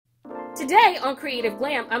Today on Creative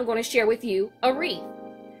Glam, I'm going to share with you a wreath.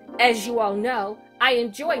 As you all know, I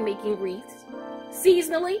enjoy making wreaths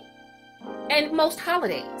seasonally and most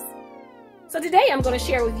holidays. So today I'm going to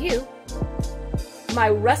share with you my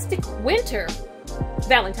rustic winter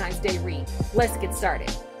Valentine's Day wreath. Let's get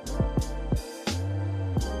started.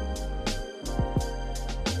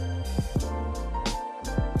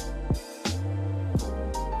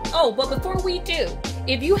 Oh, but before we do,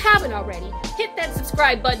 if you haven't already, hit that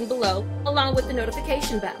subscribe button below along with the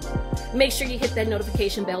notification bell. Make sure you hit that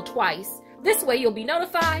notification bell twice. This way you'll be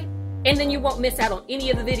notified and then you won't miss out on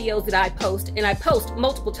any of the videos that I post, and I post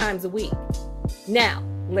multiple times a week. Now,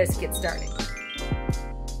 let's get started.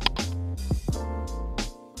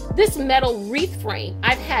 This metal wreath frame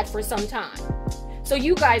I've had for some time. So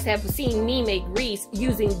you guys have seen me make wreaths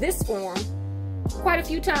using this form quite a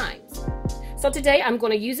few times. So today I'm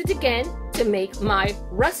going to use it again to make my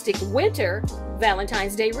rustic winter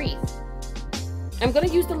Valentine's Day wreath. I'm going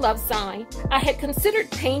to use the love sign. I had considered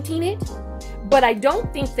painting it, but I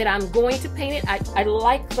don't think that I'm going to paint it. I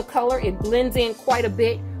like the color. It blends in quite a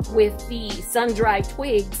bit with the sun-dried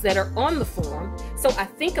twigs that are on the form. So I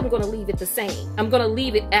think I'm going to leave it the same. I'm going to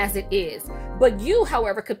leave it as it is. But you,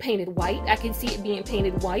 however, could paint it white. I can see it being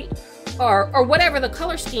painted white or whatever the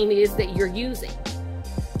color scheme is that you're using.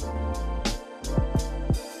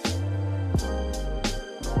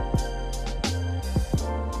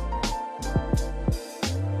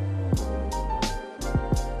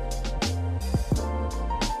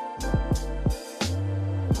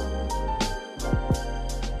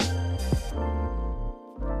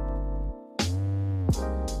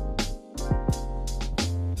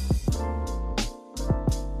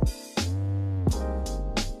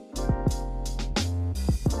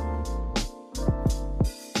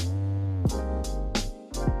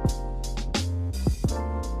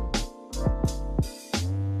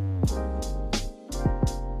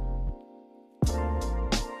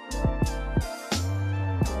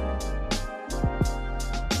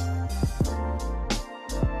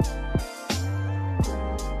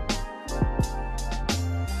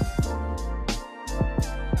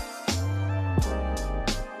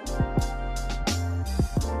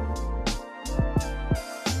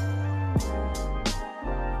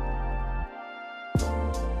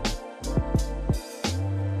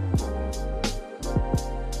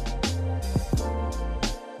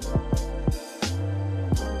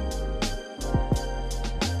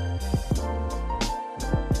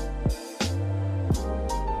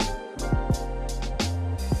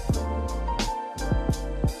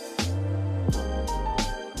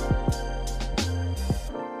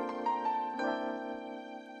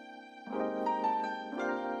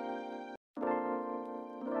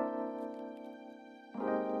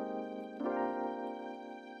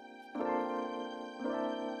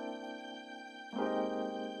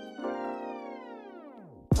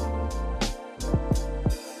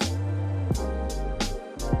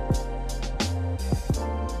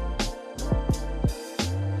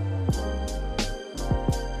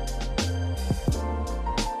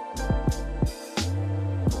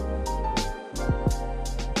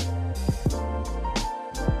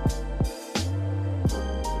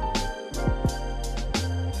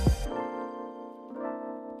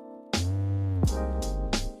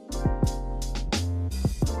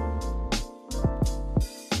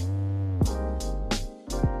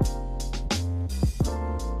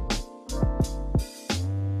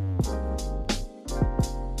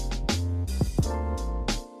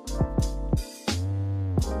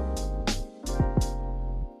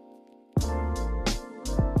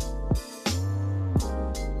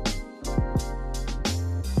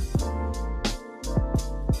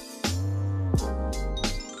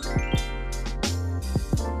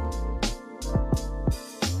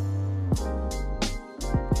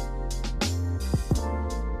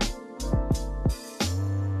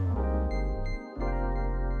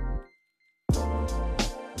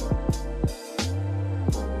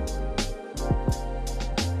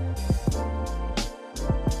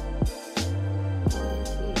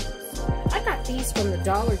 From the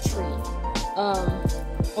Dollar Tree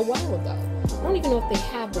a while ago. I don't even know if they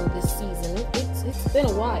have them this season. It's been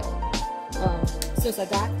a while since I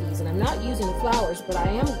got these, and I'm not using the flowers, but I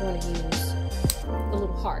am going to use the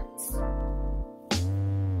little hearts.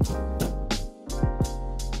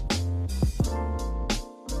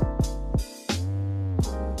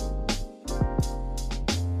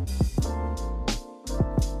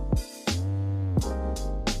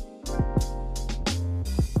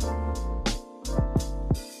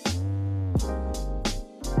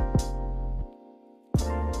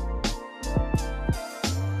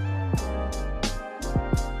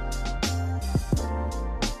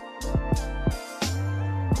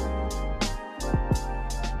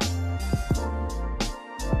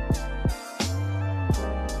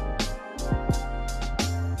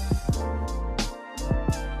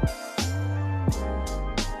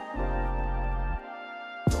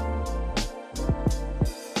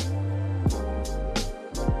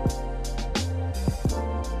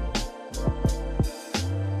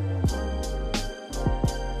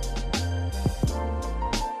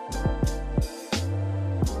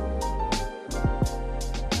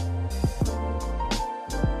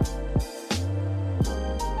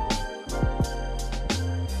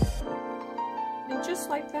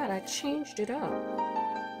 changed it up.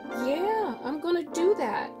 Yeah, I'm gonna do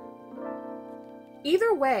that.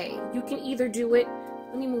 Either way, you can either do it.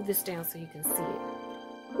 Let me move this down so you can see it.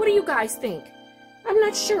 What do you guys think? I'm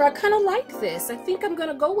not sure. I kind of like this. I think I'm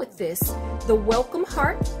gonna go with this. The welcome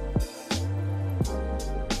heart.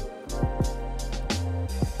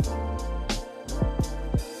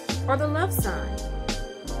 Or the love sign.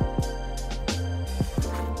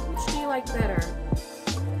 Which do you like better?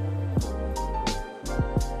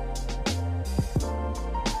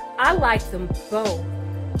 I like them both.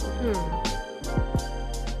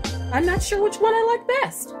 I'm not sure which one I like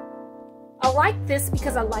best. I like this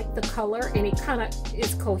because I like the color and it kind of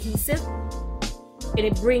is cohesive. And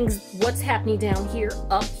it brings what's happening down here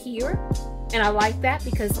up here. And I like that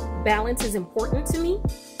because balance is important to me.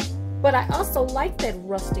 But I also like that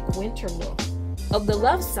rustic winter look of the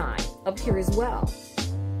love sign up here as well.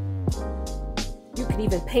 You could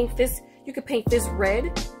even paint this. You could paint this red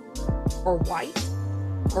or white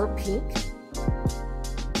or pink.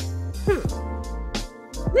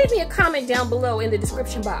 Leave me a comment down below in the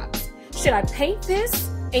description box. Should I paint this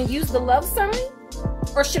and use the love sign?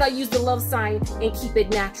 Or should I use the love sign and keep it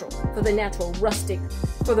natural for the natural rustic,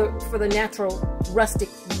 for the natural rustic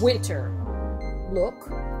winter look?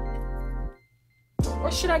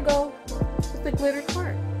 Or should I go with the glittered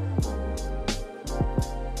heart?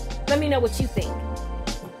 Let me know what you think.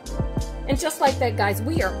 And just like that, guys,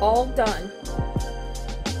 we are all done.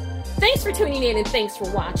 Thanks for tuning in and thanks for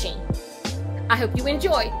watching. I hope you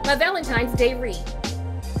enjoyed my Valentine's Day read.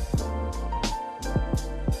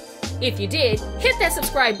 If you did, hit that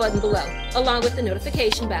subscribe button below, along with the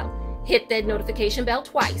notification bell. Hit that notification bell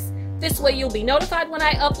twice. This way you'll be notified when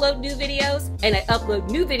I upload new videos, and I upload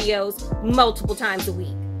new videos multiple times a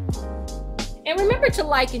week. And remember to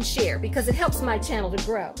like and share because it helps my channel to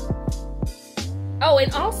grow. Oh,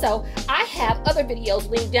 and also, I have other videos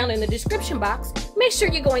linked down in the description box. Make sure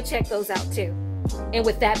you go and check those out too. And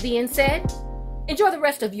with that being said, enjoy the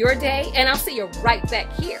rest of your day, and I'll see you right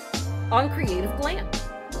back here on Creative Glam.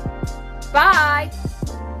 Bye!